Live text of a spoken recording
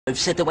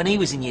said that when he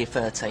was in year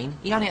 13,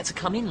 he only had to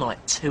come in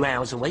like 2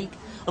 hours a week.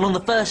 And on the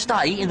first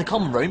day, in the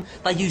common room,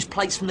 they used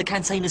plates from the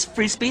canteen as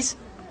frisbees.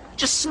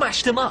 Just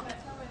smashed them up.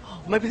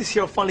 Maybe this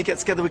year I'll finally get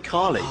together with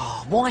Carly.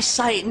 Oh, why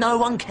say it? No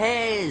one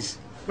cares.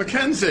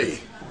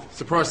 Mackenzie,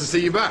 surprised to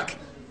see you back.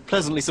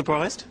 Pleasantly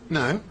surprised?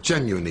 No,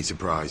 genuinely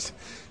surprised.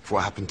 If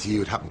what happened to you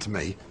had happened to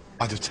me,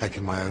 I'd have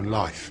taken my own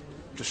life.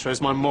 Just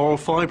shows my moral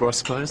fibre, I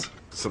suppose.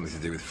 Something to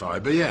do with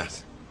fibre,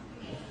 yes.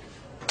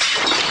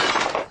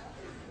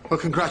 Well,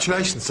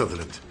 congratulations,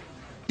 Sutherland.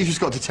 You just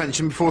got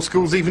detention before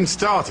school's even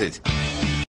started.